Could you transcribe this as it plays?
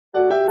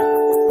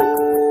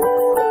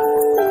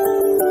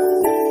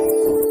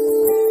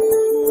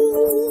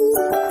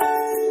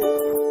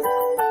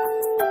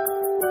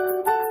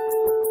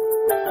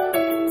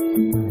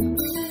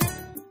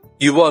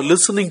You are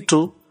listening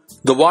to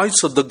The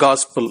Voice of the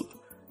Gospel,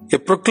 a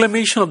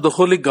proclamation of the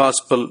Holy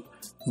Gospel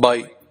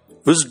by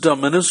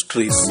Wisdom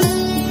Ministries.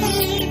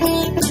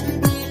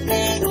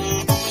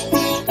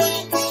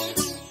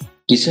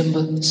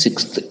 December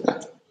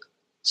 6th,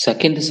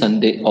 second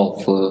Sunday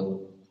of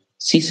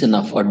season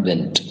of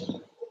Advent.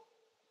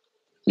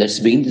 Let's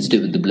begin this day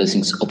with the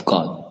blessings of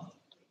God.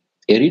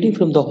 A reading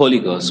from the Holy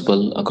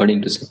Gospel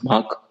according to St.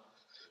 Mark,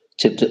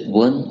 chapter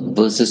 1,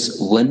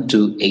 verses 1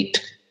 to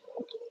 8.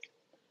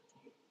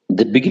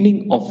 The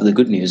beginning of the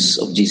good news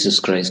of Jesus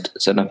Christ,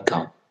 Son of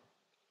God.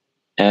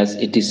 As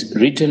it is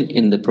written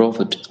in the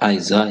prophet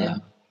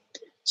Isaiah,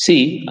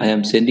 "See, I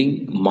am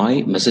sending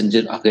my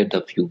messenger ahead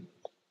of you,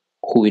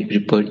 who will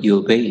prepare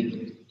your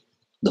way.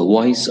 The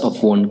voice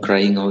of one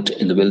crying out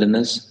in the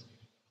wilderness,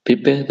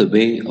 prepare the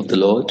way of the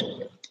Lord,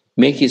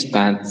 make his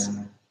paths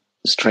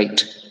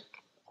straight."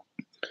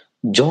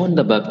 John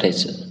the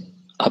Baptizer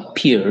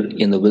appeared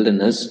in the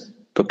wilderness,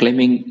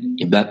 proclaiming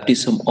a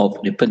baptism of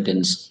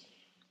repentance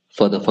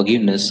for the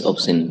forgiveness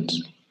of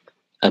sins.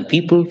 And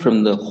people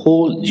from the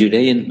whole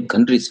Judean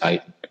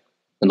countryside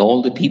and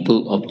all the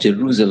people of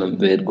Jerusalem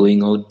were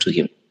going out to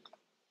him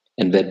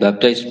and were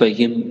baptized by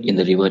him in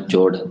the river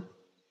Jordan,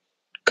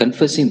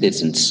 confessing their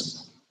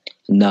sins.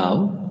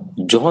 Now,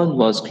 John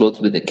was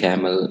clothed with a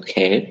camel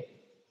hair,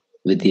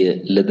 with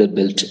a leather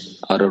belt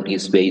around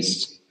his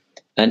waist,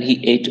 and he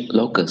ate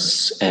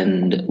locusts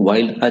and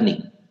wild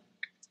honey.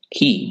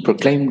 He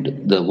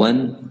proclaimed, "The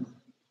one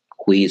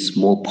who is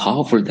more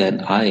powerful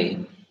than I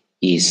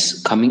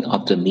is coming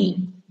after me.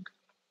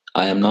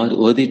 I am not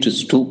worthy to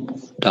stoop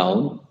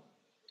down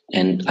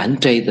and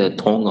untie the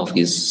thong of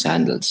his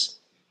sandals.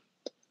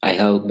 I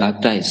have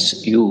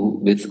baptized you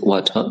with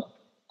water,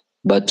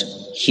 but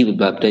he will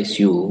baptize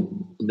you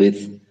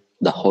with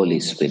the Holy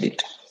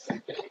Spirit."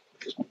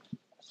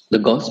 The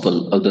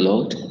Gospel of the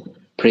Lord.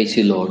 Praise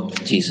you,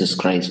 Lord Jesus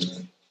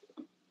Christ.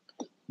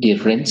 Dear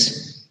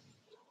friends,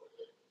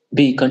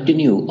 we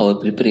continue our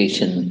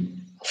preparation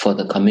for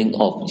the coming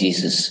of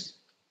Jesus.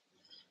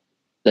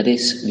 That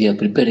is, we are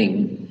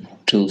preparing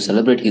to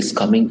celebrate his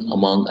coming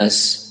among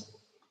us,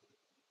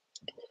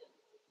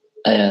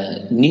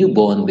 a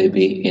newborn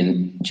baby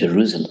in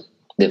Jerusalem.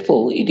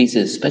 Therefore, it is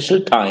a special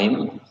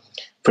time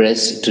for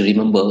us to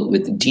remember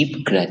with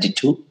deep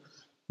gratitude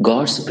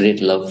God's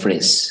great love for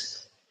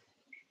us.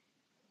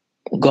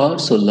 God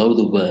so loved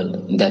the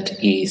world that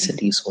he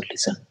sent his only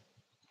Son.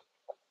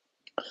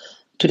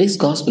 Today's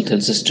Gospel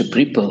tells us to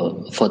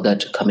prepare for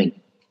that coming,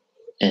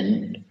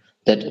 and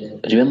that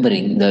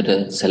remembering,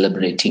 that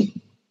celebrating.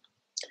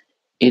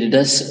 It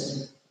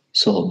does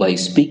so by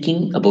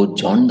speaking about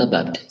John the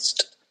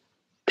Baptist,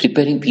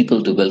 preparing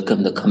people to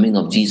welcome the coming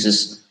of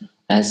Jesus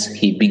as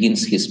he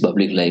begins his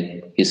public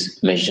life, his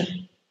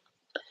mission.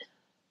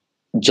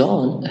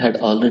 John had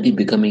already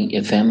become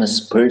a famous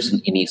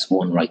person in his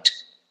own right.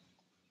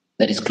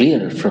 That is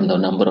clear from the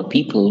number of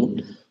people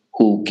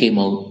who came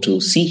out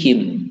to see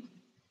him,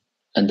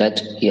 and that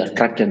he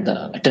attracted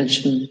the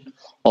attention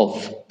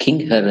of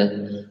King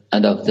Herod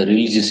and of the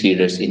religious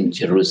leaders in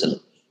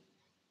Jerusalem.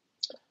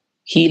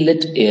 He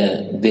led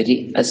a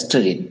very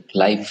austere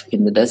life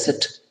in the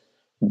desert,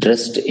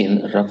 dressed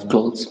in rough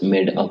clothes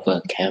made of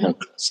a camel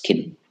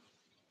skin.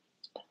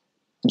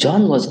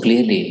 John was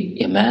clearly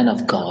a man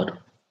of God,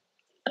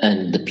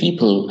 and the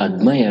people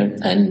admired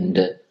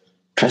and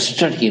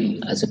trusted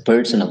him as a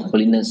person of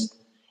holiness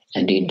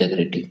and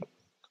integrity.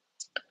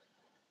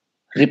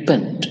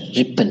 Repent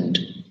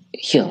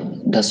here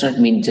does not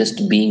mean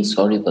just being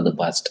sorry for the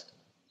past.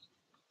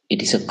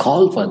 It is a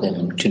call for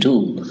them to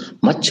do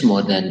much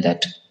more than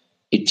that.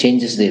 It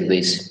changes their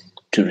ways.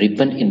 To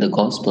repent in the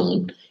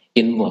gospel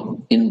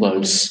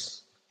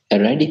involves a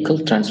radical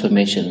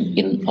transformation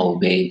in our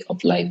way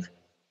of life.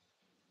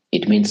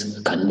 It means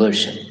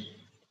conversion,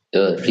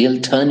 a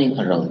real turning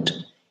around,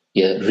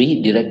 a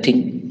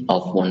redirecting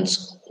of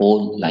one's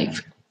whole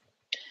life.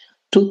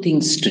 Two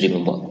things to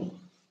remember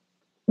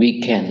we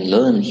can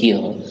learn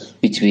here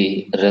which will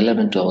be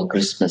relevant to our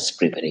Christmas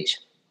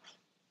preparation.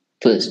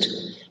 First,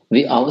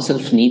 we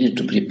ourselves needed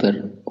to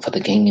prepare for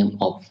the kingdom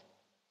of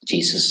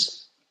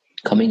Jesus,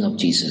 coming of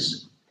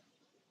Jesus.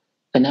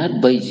 And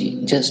not by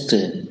just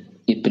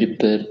we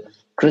prepare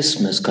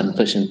Christmas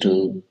confession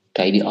to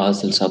tidy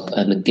ourselves up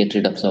and get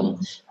rid of some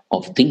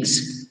of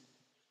things.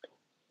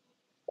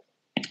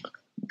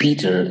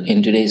 Peter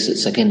in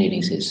today's second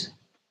reading says,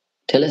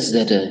 "Tell us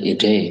that a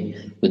day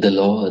with the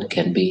Lord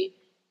can be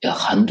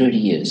 100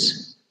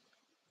 years."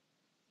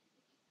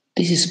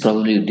 This is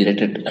probably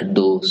directed at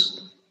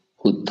those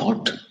who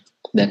thought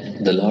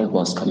that the Lord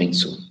was coming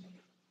soon.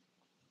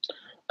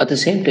 At the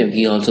same time,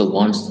 he also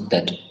wants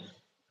that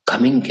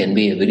coming can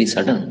be very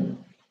sudden,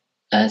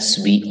 as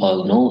we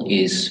all know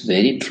is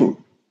very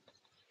true.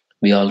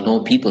 We all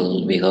know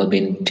people we have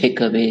been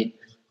taken away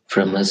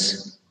from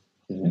us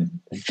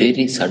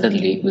very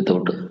suddenly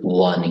without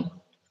warning.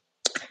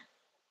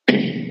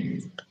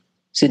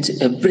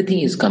 Since everything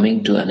is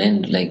coming to an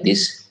end like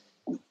this,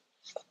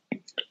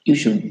 you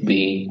should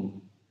be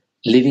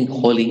living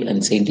holy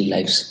and saintly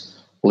lives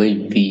while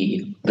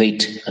we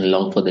wait and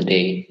long for the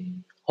day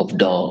of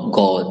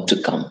God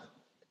to come.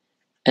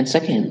 And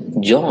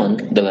second, John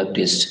the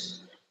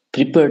Baptist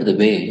prepared the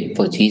way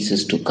for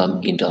Jesus to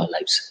come into our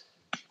lives.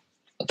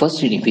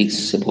 First reading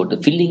speaks about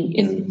the filling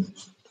in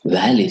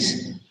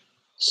valleys,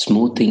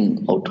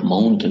 smoothing out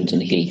mountains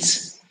and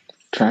hills,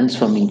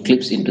 transforming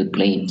cliffs into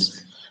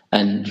plains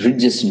and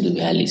ridges into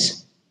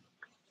valleys.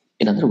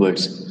 In other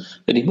words,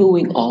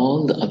 removing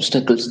all the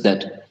obstacles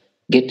that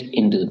get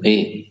in the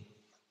way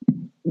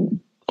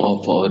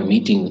of our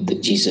meeting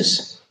with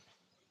Jesus.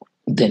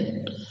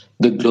 Then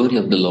the glory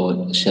of the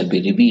Lord shall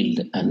be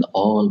revealed, and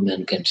all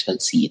mankind shall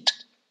see it.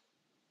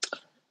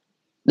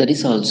 That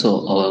is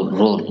also our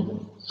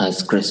role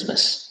as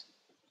Christmas.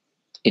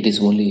 It is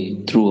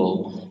only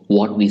through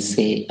what we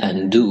say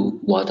and do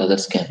what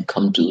others can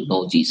come to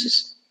know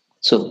Jesus.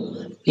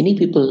 So many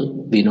people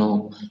we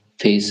know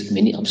face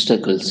many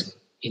obstacles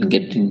in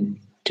getting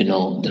to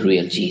know the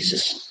real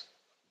Jesus.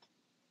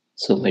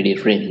 So my dear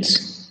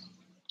friends,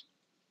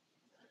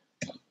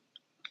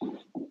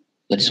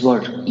 that is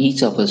what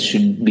each of us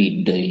should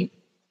be doing.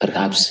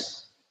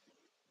 Perhaps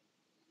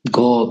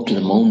go up to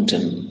the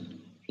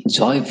mountain,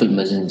 joyful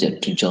messenger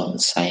to John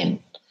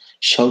Zion,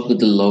 shout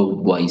with a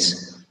loud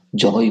voice,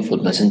 joyful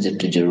messenger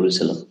to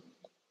Jerusalem.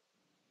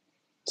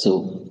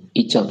 So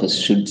each of us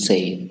should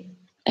say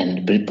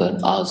and prepare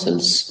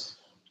ourselves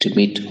to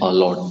meet our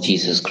Lord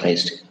Jesus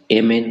Christ.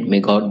 Amen. May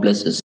God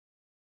bless us.